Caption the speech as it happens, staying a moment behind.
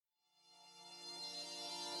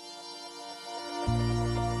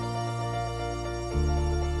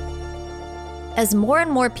As more and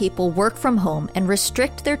more people work from home and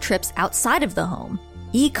restrict their trips outside of the home,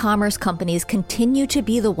 e-commerce companies continue to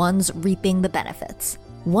be the ones reaping the benefits.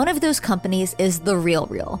 One of those companies is The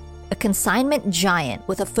RealReal, a consignment giant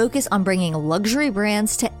with a focus on bringing luxury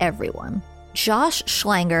brands to everyone. Josh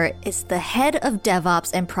Schlanger is the head of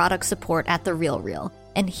DevOps and product support at The RealReal,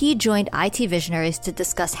 and he joined IT Visionaries to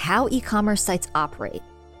discuss how e-commerce sites operate.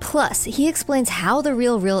 Plus, he explains how The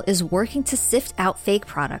RealReal is working to sift out fake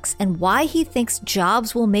products and why he thinks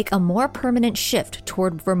jobs will make a more permanent shift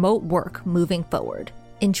toward remote work moving forward.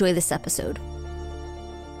 Enjoy this episode.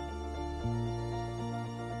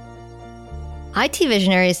 IT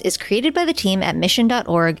Visionaries is created by the team at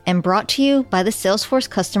Mission.org and brought to you by the Salesforce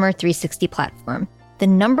Customer 360 platform, the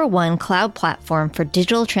 #1 cloud platform for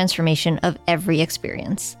digital transformation of every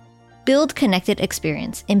experience. Build connected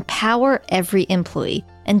experience, empower every employee,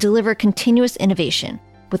 and deliver continuous innovation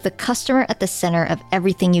with the customer at the center of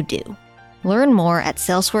everything you do. Learn more at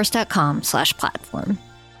salesforce.com/platform.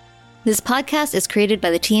 This podcast is created by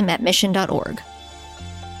the team at Mission.org.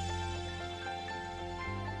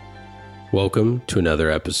 Welcome to another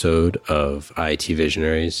episode of IT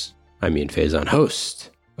Visionaries. I'm Ian Faison, host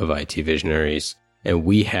of IT Visionaries, and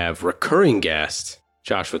we have recurring guest,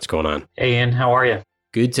 Josh. What's going on? Hey, Ian. How are you?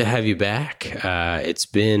 Good to have you back. It's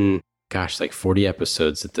been, like 40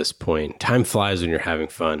 episodes at this point. Time flies when you're having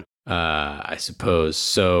fun, I suppose.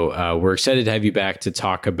 So we're excited to have you back to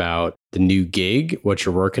talk about the new gig, what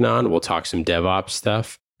you're working on. We'll talk some DevOps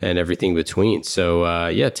stuff and everything between. So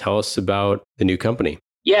tell us about the new company.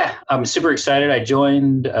 Yeah, I'm super excited. I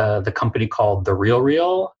joined the company called The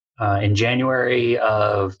RealReal in January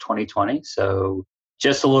of 2020. So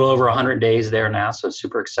just a little over 100 days there now. So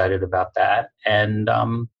super excited about that. And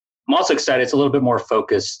I'm also excited. It's a little bit more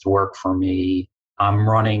focused work for me. I'm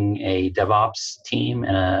running a DevOps team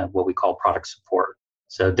and what we call product support.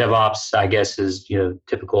 So DevOps, I guess, is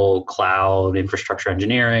typical cloud infrastructure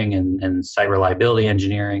engineering and site reliability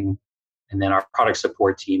engineering. And then our product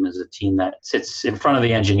support team is a team that sits in front of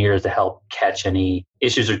the engineers to help catch any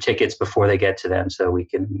issues or tickets before they get to them, so we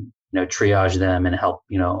can triage them and help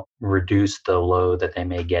reduce the load that they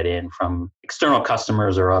may get in from external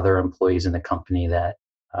customers or other employees in the company that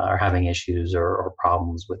are having issues or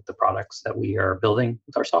problems with the products that we are building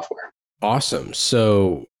with our software. Awesome.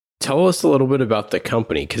 So tell us a little bit about the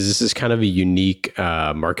company, because this is kind of a unique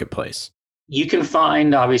marketplace. You can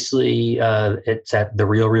find, obviously, it's at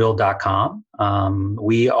therealreal.com.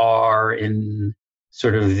 We are in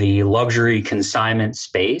sort of the luxury consignment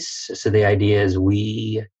space. So the idea is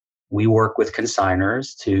we work with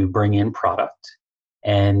consigners to bring in product.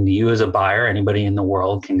 And you as a buyer, anybody in the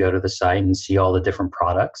world, can go to the site and see all the different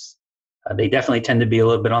products. They definitely tend to be a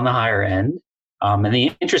little bit on the higher end. And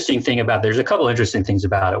the interesting thing there's a couple interesting things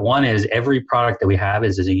about it. One is every product that we have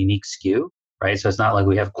is a unique SKU. Right, so it's not like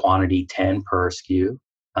we have quantity 10 per SKU.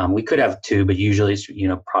 We could have 2, but usually it's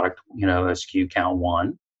product a SKU count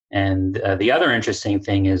 1. And the other interesting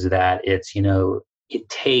thing is that it's it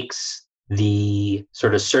takes the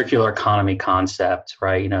sort of circular economy concept,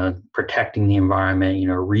 right? Protecting the environment,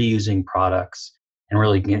 reusing products, and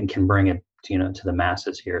really can bring it to the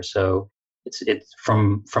masses here. So it's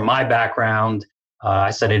from my background.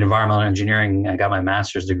 I studied environmental engineering. I got my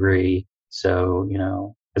master's degree. So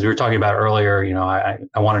as we were talking about earlier, I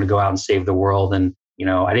wanted to go out and save the world. And,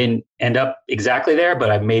 I didn't end up exactly there,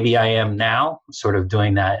 but maybe I am now sort of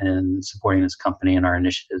doing that and supporting this company and our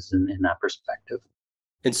initiatives in that perspective.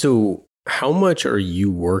 And so how much are you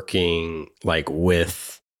working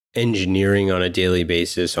with engineering on a daily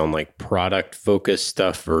basis on product focused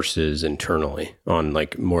stuff versus internally on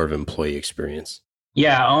more of employee experience?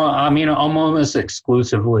 Yeah, I'm almost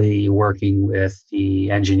exclusively working with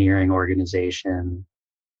the engineering organization.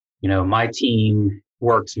 My team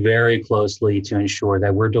works very closely to ensure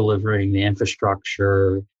that we're delivering the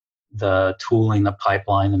infrastructure, the tooling, the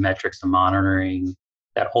pipeline, the metrics, the monitoring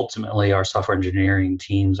that ultimately our software engineering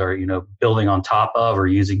teams are, building on top of or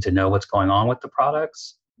using to know what's going on with the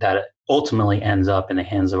products that ultimately ends up in the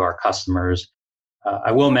hands of our customers.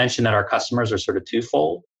 I will mention that our customers are sort of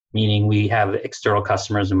twofold, meaning we have external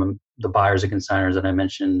customers and the buyers and consigners that I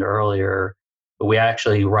mentioned earlier. But we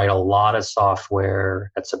actually write a lot of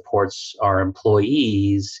software that supports our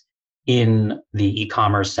employees in the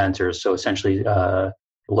e-commerce centers. So essentially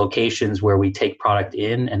locations where we take product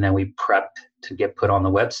in and then we prep to get put on the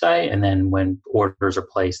website. And then when orders are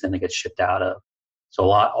placed, then they get shipped out of.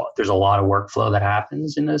 So there's a lot of workflow that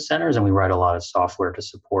happens in those centers, and we write a lot of software to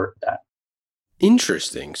support that.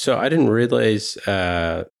 Interesting. So I didn't realize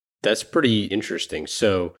that's pretty interesting.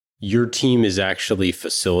 So your team is actually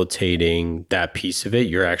facilitating that piece of it.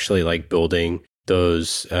 You're actually building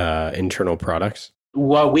those internal products?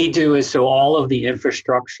 What we do is, so all of the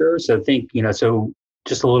infrastructure, so think, so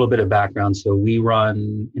just a little bit of background. So we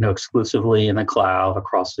run, exclusively in the cloud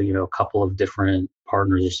across, a couple of different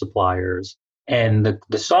partners or suppliers. And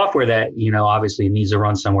the software that, obviously needs to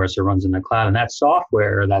run somewhere, so it runs in the cloud. And that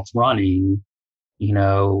software that's running,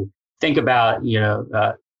 think about,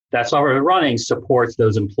 that software running supports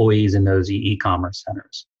those employees in those e-commerce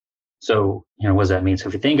centers. So, what does that mean? So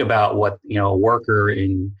if you think about what, a worker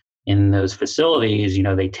in those facilities,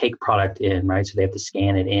 they take product in, right? So they have to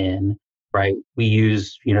scan it in, right? We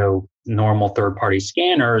use, normal third-party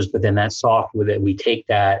scanners, but then that software that we take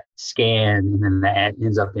that scan and then that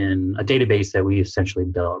ends up in a database that we essentially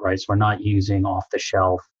built, right? So we're not using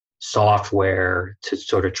off-the-shelf software to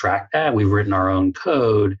sort of track that. We've written our own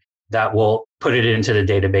code that will put it into the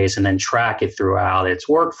database and then track it throughout its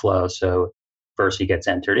workflow. So first it gets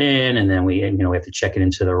entered in, and then we have to check it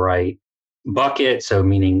into the right bucket. So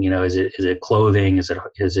meaning, is it clothing? Is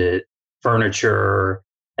it furniture?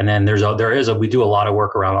 And then we do a lot of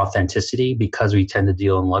work around authenticity because we tend to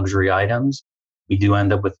deal in luxury items. We do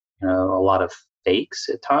end up with, a lot of fakes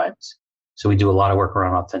at times. So we do a lot of work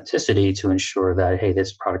around authenticity to ensure that, hey,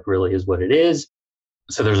 this product really is what it is.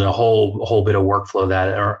 So there's a whole bit of workflow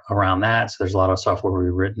around that. So there's a lot of software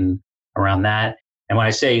we've written around that. And when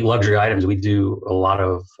I say luxury items, we do a lot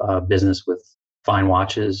of business with fine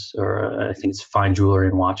watches, or I think it's fine jewelry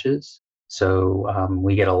and watches. So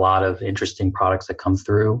we get a lot of interesting products that come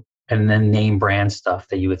through. And then name brand stuff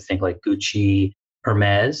that you would think like Gucci,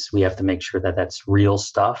 Hermes. We have to make sure that that's real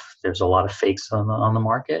stuff. There's a lot of fakes on the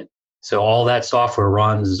market. So all that software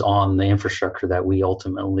runs on the infrastructure that we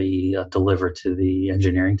ultimately deliver to the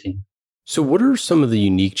engineering team. So what are some of the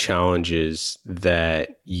unique challenges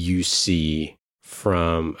that you see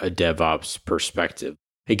from a DevOps perspective?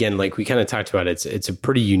 Again, like we kind of talked about, it's a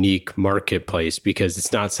pretty unique marketplace because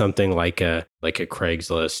it's not something like a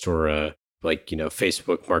Craigslist or a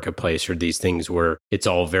Facebook Marketplace or these things where it's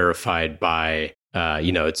all verified by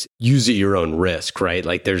it's use at your own risk, right?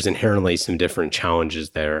 Like there's inherently some different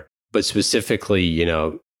challenges there, but specifically,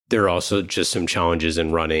 there are also just some challenges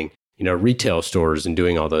in running, retail stores and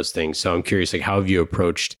doing all those things. So I'm curious, like how have you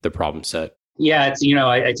approached the problem set? Yeah, it's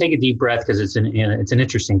I take a deep breath because it's an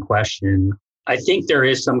interesting question. I think there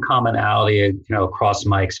is some commonality, across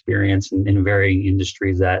my experience in varying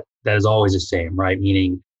industries that is always the same, right?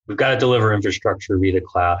 Meaning we've got to deliver infrastructure via the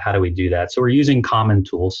cloud. How do we do that? So we're using common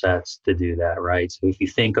tool sets to do that, right? So if you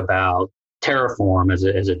think about Terraform as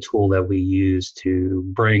a tool that we use to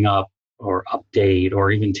bring up or update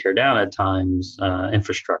or even tear down at times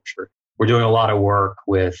infrastructure, we're doing a lot of work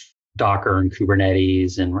with Docker and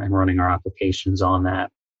Kubernetes and running our applications on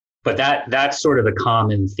that. But that's sort of the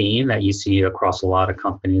common theme that you see across a lot of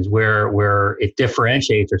companies where it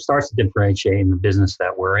differentiates or starts to differentiate in the business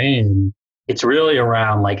that we're in. It's really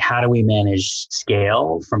around like, how do we manage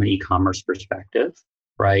scale from an e-commerce perspective,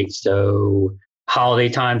 right? So holiday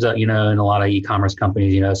times, in a lot of e-commerce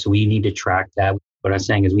companies, so we need to track that. What I'm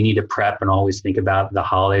saying is we need to prep and always think about the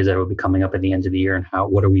holidays that will be coming up at the end of the year and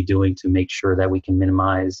what are we doing to make sure that we can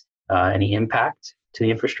minimize any impact to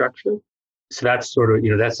the infrastructure. So that's sort of,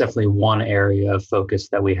 that's definitely one area of focus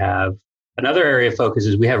that we have. Another area of focus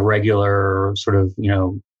is we have regular sort of,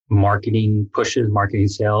 marketing pushes, marketing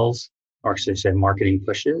sales, or should I say marketing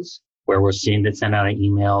pushes, where we're seeing to send out an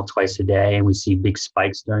email twice a day and we see big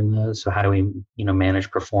spikes during those. So how do we,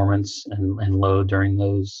 manage performance and load during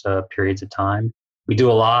those periods of time? We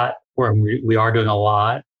do a lot, or we are doing a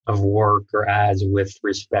lot of work or ads with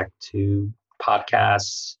respect to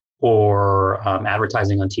podcasts or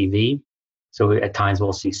advertising on TV. So at times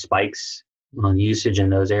we'll see spikes on usage in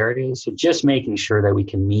those areas. So just making sure that we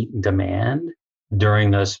can meet demand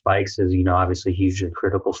during those spikes is, obviously hugely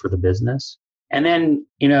critical for the business. And then,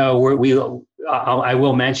 I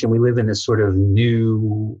will mention we live in this sort of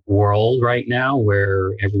new world right now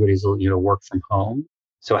where everybody's, work from home.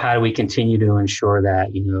 So how do we continue to ensure that,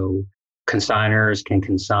 consigners can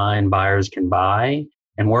consign, buyers can buy,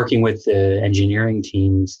 and working with the engineering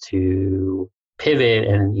teams to pivot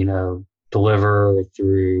and, deliver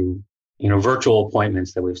through, virtual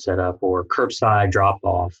appointments that we've set up or curbside drop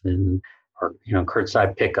off or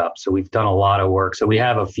curbside pickup. So we've done a lot of work. So we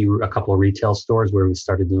have a couple of retail stores where we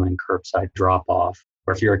started doing curbside drop off.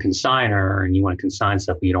 Or if you're a consigner and you want to consign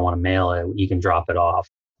stuff, but you don't want to mail it, you can drop it off.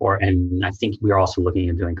 And I think we are also looking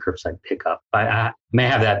at doing curbside pickup. I may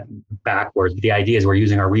have that backwards, but the idea is we're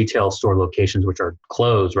using our retail store locations, which are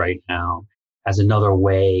closed right now, as another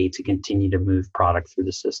way to continue to move product through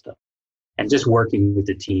the system. And just working with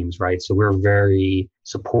the teams, right? So we're very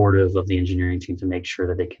supportive of the engineering team to make sure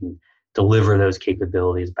that they can deliver those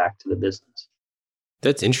capabilities back to the business.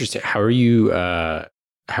 That's interesting. How are you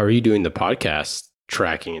doing the podcast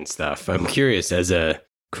tracking and stuff? I'm curious as a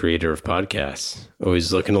creator of podcasts,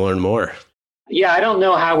 always looking to learn more. Yeah, I don't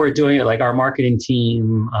know how we're doing it. Like our marketing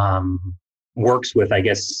team works with, I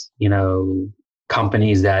guess,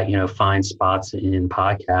 companies that, find spots in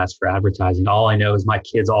podcasts for advertising. All I know is my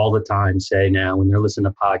kids all the time say now when they're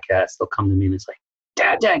listening to podcasts, they'll come to me and it's like,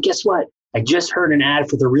 Dad, guess what? I just heard an ad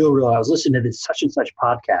for The Real Real. I was listening to this such and such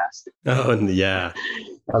podcast. Oh, yeah.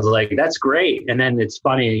 I was like, that's great. And then it's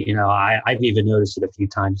funny, I've even noticed it a few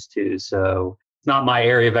times too. So it's not my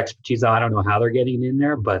area of expertise. I don't know how they're getting in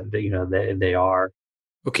there, but they are.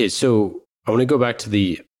 Okay. So I want to go back to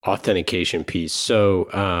the authentication piece. So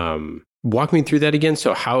walk me through that again.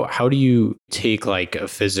 So how do you take like a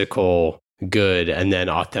physical good and then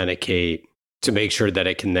authenticate to make sure that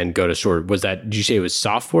it can then go to store? Did you say it was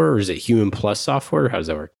software or is it human plus software? How does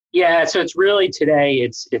that work? Yeah, so it's really today,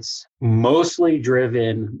 it's mostly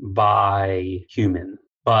driven by human.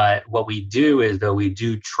 But what we do is though we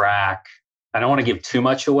do track, I don't want to give too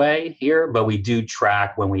much away here, but we do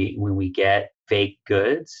track when we get fake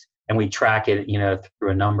goods and we track it,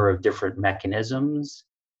 through a number of different mechanisms.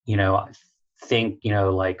 Think,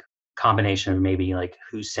 like combination of maybe like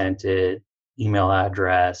who sent it, email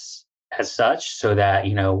address, as such, so that,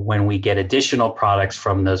 when we get additional products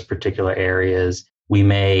from those particular areas, we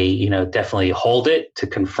may, definitely hold it to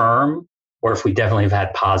confirm, or if we definitely have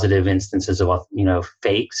had positive instances of,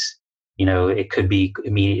 fakes, it could be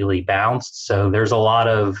immediately bounced. So there's a lot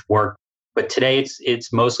of work, but today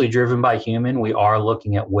it's mostly driven by human. We are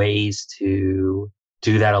looking at ways to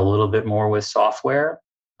do that a little bit more with software,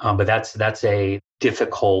 but that's a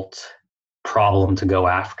difficult problem to go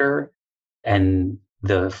after. And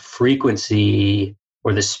the frequency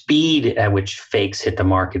or the speed at which fakes hit the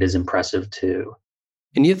market is impressive too.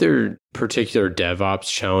 Any other particular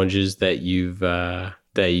DevOps challenges that you've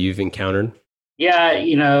encountered? Yeah,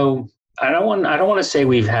 I don't want to say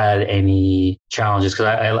we've had any challenges because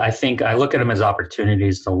I think I look at them as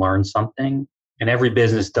opportunities to learn something, and every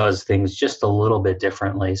business does things just a little bit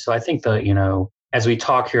differently. So I think as we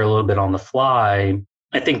talk here a little bit on the fly,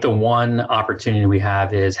 I think the one opportunity we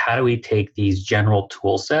have is how do we take these general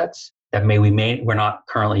tool sets that we're not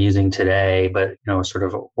currently using today, but sort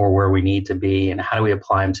of or where we need to be, and how do we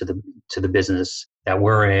apply them to the business that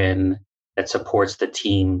we're in that supports the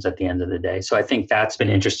teams at the end of the day. So I think that's been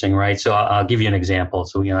interesting, right? So I'll give you an example.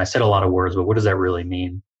 So I said a lot of words, but what does that really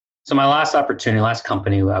mean? So my last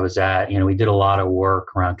company I was at, we did a lot of work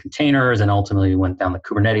around containers, and ultimately we went down the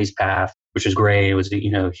Kubernetes path, which was great. It was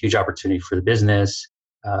a huge opportunity for the business.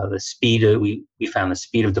 The speed we found the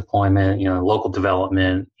speed of deployment, local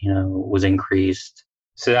development, was increased.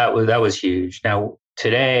 So that was huge. Now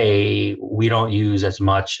today we don't use as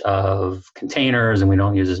much of containers and we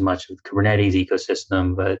don't use as much of the Kubernetes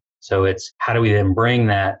ecosystem, but so it's how do we then bring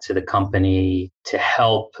that to the company to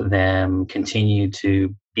help them continue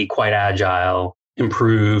to be quite agile,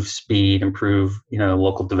 improve speed, improve,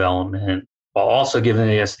 local development, while also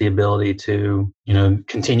giving us the ability to,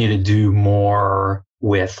 continue to do more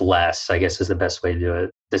with less, I guess is the best way to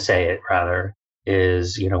say it rather,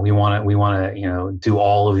 is, we want to, do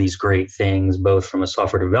all of these great things, both from a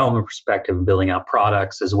software development perspective and building out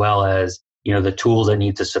products, as well as, the tools that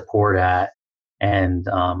need to support that. And,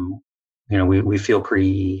 we feel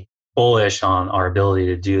pretty bullish on our ability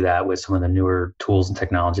to do that with some of the newer tools and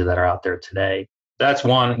technology that are out there today. That's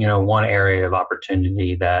one area of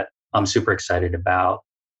opportunity that I'm super excited about.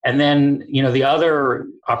 And then, the other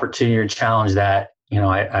opportunity or challenge that,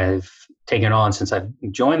 I've taken on since I've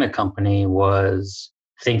joined the company was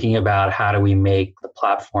thinking about how do we make the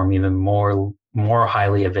platform even more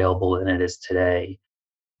highly available than it is today,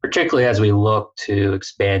 particularly as we look to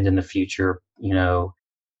expand in the future,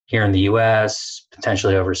 here in the US,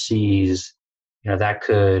 potentially overseas. That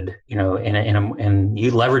could, in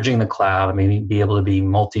you leveraging the cloud, maybe be able to be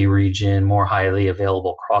multi-region, more highly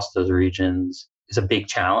available across those regions is a big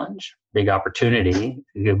challenge, big opportunity.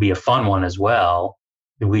 It could be a fun one as well.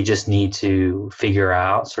 We just need to figure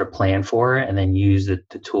out, sort of plan for it, and then use the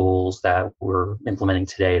tools that we're implementing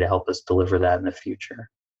today to help us deliver that in the future.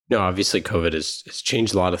 No, obviously COVID has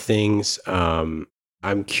changed a lot of things.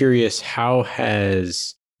 I'm curious, how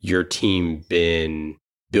has your team been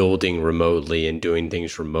building remotely and doing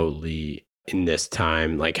things remotely in this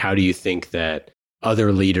time? Like, how do you think that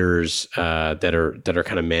other leaders that are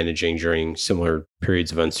kind of managing during similar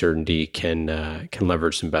periods of uncertainty can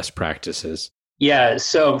leverage some best practices? Yeah.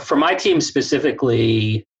 So for my team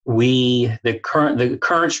specifically, the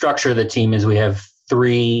current structure of the team is we have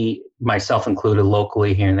 3, myself included,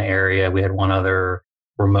 locally here in the area. We had one other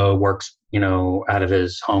remote works, out of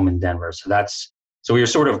his home in Denver. So that's So we are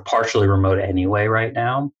sort of partially remote anyway right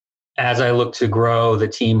now. As I look to grow the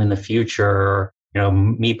team in the future,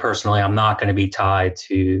 me personally, I'm not going to be tied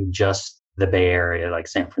to just the Bay Area, like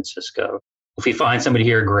San Francisco. If we find somebody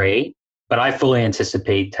here, great. But I fully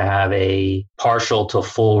anticipate to have a partial to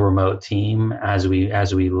full remote team as we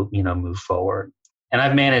move forward. And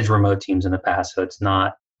I've managed remote teams in the past, so it's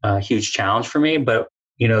not a huge challenge for me. But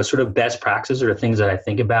sort of best practices or the things that I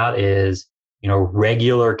think about is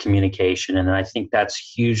regular communication, and I think that's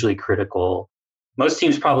hugely critical. Most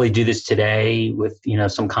teams probably do this today with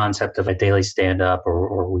some concept of a daily stand-up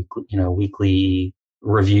or weekly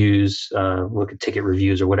reviews, look at ticket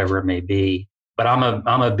reviews or whatever it may be. But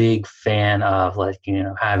I'm a big fan of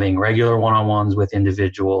having regular one-on-ones with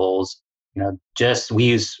individuals. We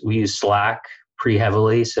use Slack pretty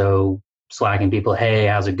heavily, so slacking people, hey,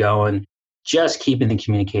 how's it going? Just keeping the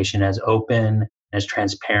communication as open, as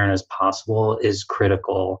transparent as possible is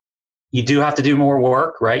critical. You do have to do more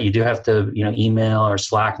work, right? You do have to email or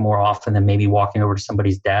Slack more often than maybe walking over to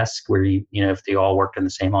somebody's desk where if they all worked in the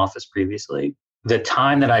same office previously. The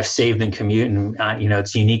time that I've saved in commute, and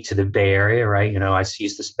it's unique to the Bay Area, right? I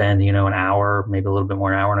used to spend an hour, maybe a little bit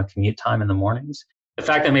more an hour on a commute time in the mornings. The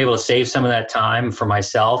fact that I'm able to save some of that time for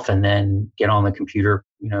myself and then get on the computer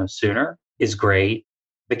sooner is great.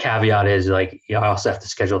 The caveat is I also have to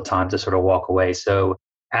schedule time to sort of walk away. So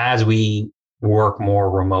as we work more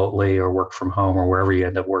remotely or work from home or wherever you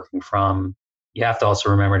end up working from, you have to also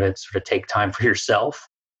remember to sort of take time for yourself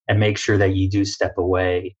and make sure that you do step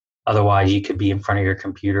away. Otherwise, you could be in front of your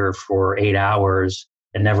computer for 8 hours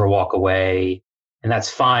and never walk away. And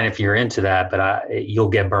that's fine if you're into that, but you'll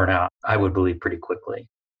get burnt out, I would believe, pretty quickly.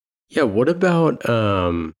 Yeah. What about,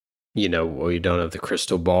 we don't have the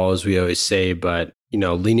crystal ball, as we always say, but,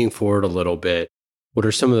 leaning forward a little bit, what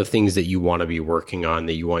are some of the things that you want to be working on,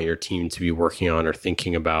 that you want your team to be working on or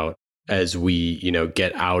thinking about as we,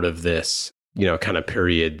 get out of this, kind of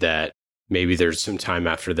period that maybe there's some time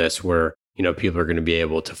after this where, people are going to be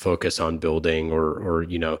able to focus on building or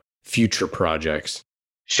future projects?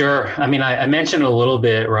 Sure. I mean, I mentioned a little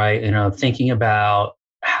bit, right? Thinking about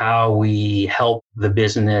how we help the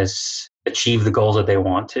business achieve the goals that they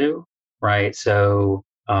want to, right? So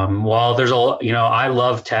while there's I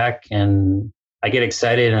love tech and I get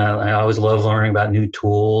excited and I always love learning about new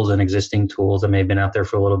tools and existing tools that may have been out there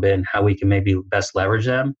for a little bit and how we can maybe best leverage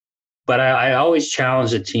them. But I always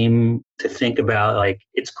challenge the team to think about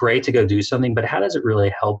it's great to go do something, but how does it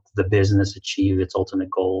really help the business achieve its ultimate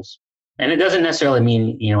goals? And it doesn't necessarily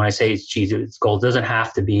mean, when I say achieve its goals, it doesn't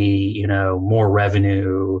have to be, more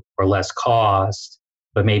revenue or less cost,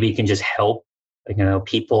 but maybe it can just help,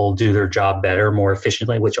 people do their job better, more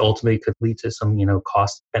efficiently, which ultimately could lead to some,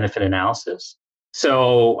 cost benefit analysis.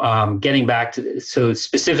 So getting back to, so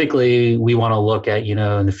specifically, we want to look at,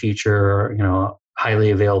 in the future,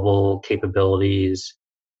 highly available capabilities.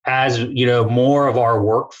 As, more of our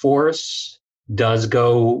workforce does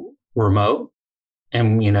go remote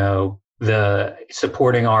and, the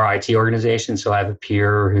supporting our IT organization. So I have a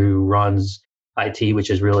peer who runs IT,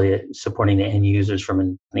 which is really supporting the end users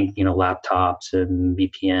from, laptops and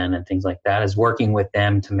VPN and things like that, is working with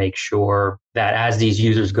them to make sure that as these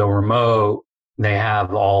users go remote, they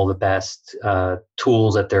have all the best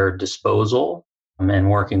tools at their disposal,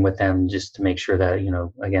 and working with them just to make sure that,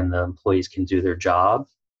 again, the employees can do their job,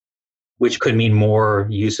 which could mean more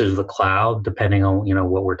usage of the cloud, depending on,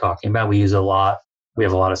 what we're talking about. We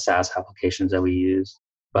have a lot of SaaS applications that we use,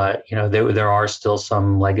 but, there are still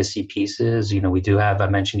some legacy pieces. We do have, I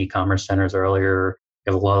mentioned e-commerce centers earlier.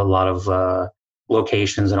 We have a lot of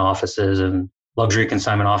locations and offices and luxury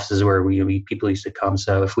consignment offices where people used to come.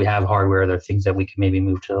 So if we have hardware, there are things that we can maybe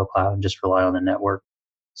move to the cloud and just rely on the network.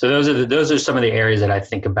 So those are some of the areas that I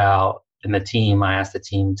think about in the team. I ask the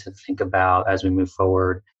team to think about as we move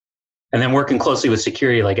forward. And then working closely with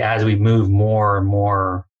security, as we move more and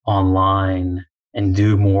more online and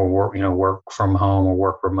do more work, work from home or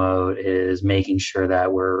work remote, is making sure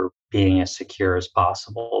that we're being as secure as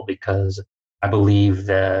possible, because I believe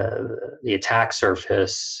the attack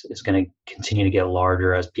surface is going to continue to get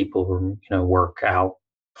larger as people, work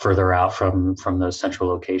further out from those central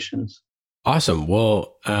locations. Awesome.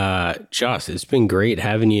 Well, Joss, it's been great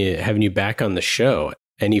having you back on the show.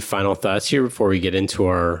 Any final thoughts here before we get into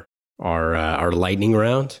our lightning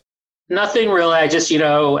round? Nothing really. I just,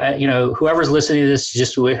 whoever's listening to this,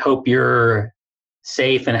 just hope you're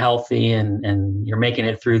safe and healthy and you're making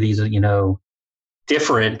it through these,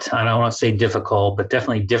 different, I don't want to say difficult, but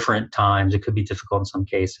definitely different times. It could be difficult in some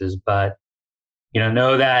cases, but,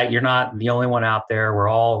 know that you're not the only one out there. We're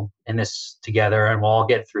all in this together and we'll all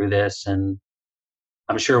get through this. And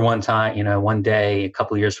I'm sure one day, a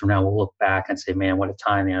couple of years from now, we'll look back and say, man, what a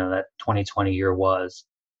time, that 2020 year was.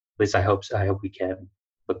 At least I hope so. I hope we can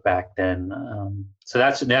look back then. So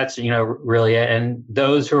that's really it. And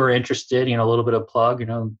those who are interested, a little bit of plug,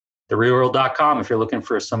 therealreal.com. If you're looking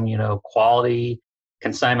for some, quality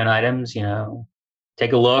consignment items,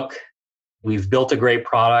 take a look. We've built a great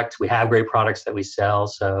product. We have great products that we sell.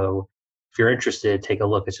 So if you're interested, take a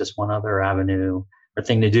look. It's just one other avenue or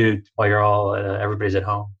thing to do while everybody's at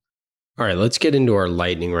home. All right, let's get into our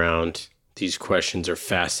lightning round. These questions are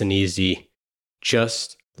fast and easy,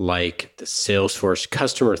 just like the Salesforce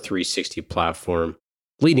Customer 360 platform,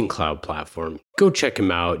 leading cloud platform. Go check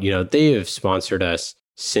them out. They have sponsored us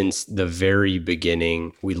since the very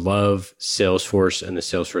beginning. We love Salesforce and the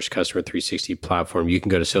Salesforce Customer 360 platform. You can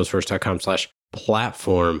go to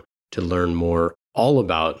salesforce.com/platform to learn more all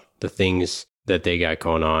about the things that they got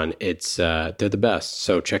going on. They're the best.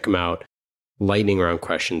 So check them out. Lightning round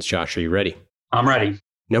questions. Josh, are you ready? I'm ready.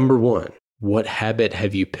 Number 1, what habit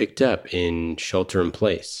have you picked up in shelter in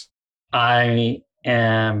place? I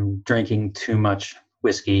am drinking too much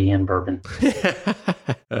whiskey and bourbon.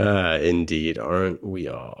 Indeed, aren't we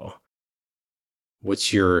all?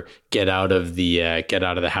 What's your get out of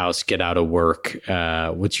the house, get out of work?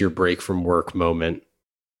 What's your break from work moment?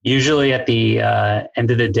 Usually at the end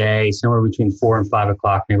of the day, somewhere between 4 and 5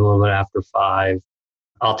 o'clock, maybe a little bit after 5,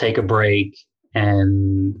 I'll take a break.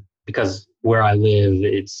 And because where I live,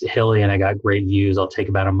 it's hilly and I got great views, I'll take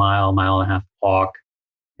about a mile and a half walk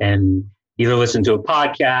and either listen to a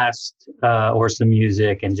podcast or some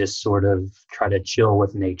music and just sort of try to chill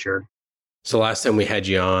with nature. So last time we had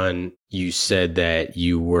you on, you said that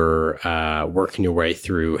you were working your way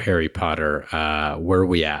through Harry Potter. Where are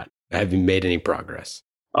we at? Have you made any progress?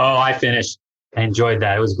 Oh, I finished. I enjoyed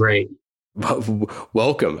that. It was great.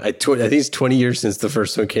 Welcome. I think it's 20 years since the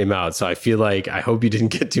first one came out. So I feel like I hope you didn't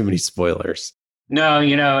get too many spoilers. No,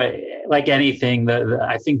 like anything,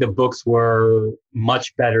 I think the books were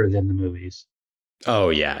much better than the movies. Oh,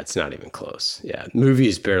 yeah. It's not even close. Yeah.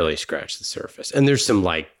 Movies barely scratch the surface. And there's some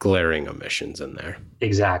glaring omissions in there.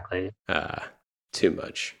 Exactly. Too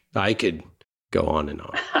much. I could go on and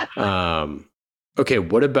on. Okay.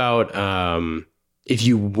 What about if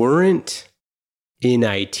you weren't in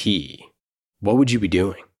IT, what would you be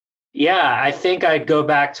doing? Yeah, I think I'd go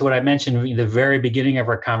back to what I mentioned at the very beginning of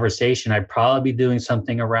our conversation. I'd probably be doing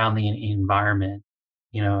something around the environment.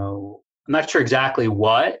 I'm not sure exactly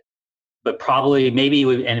what, but probably maybe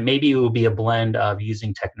it would be a blend of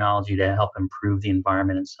using technology to help improve the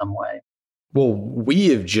environment in some way. Well, we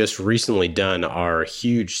have just recently done our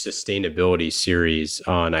huge sustainability series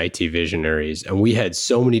on IT Visionaries, and we had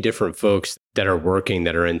so many different folks that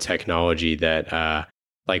are in technology that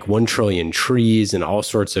 1 trillion trees and all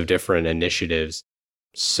sorts of different initiatives.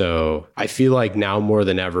 So I feel like now more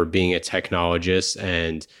than ever, being a technologist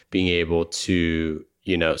and being able to,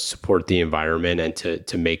 support the environment and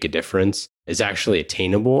to make a difference is actually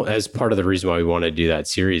attainable. As part of the reason why we want to do that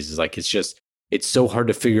series is it's so hard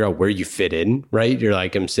to figure out where you fit in, right? You're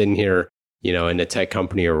like, I'm sitting here, in a tech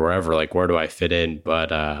company or wherever, where do I fit in?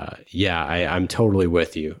 But I'm totally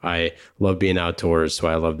with you. I love being outdoors, so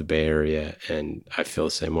I love the Bay Area, and I feel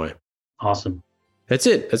the same way. Awesome. That's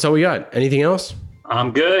it. That's all we got. Anything else?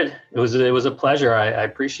 I'm good. It was a pleasure. I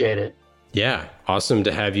appreciate it. Yeah. Awesome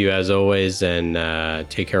to have you as always, and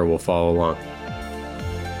take care. We'll follow along.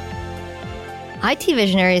 IT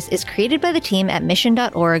Visionaries is created by the team at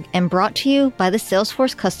Mission.org and brought to you by the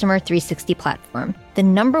Salesforce Customer 360 platform, the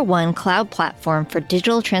 #1 cloud platform for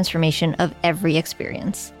digital transformation of every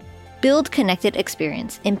experience. Build connected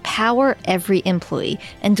experience, empower every employee,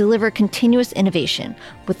 and deliver continuous innovation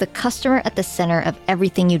with the customer at the center of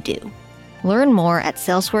everything you do. Learn more at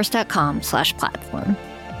salesforce.com/platform.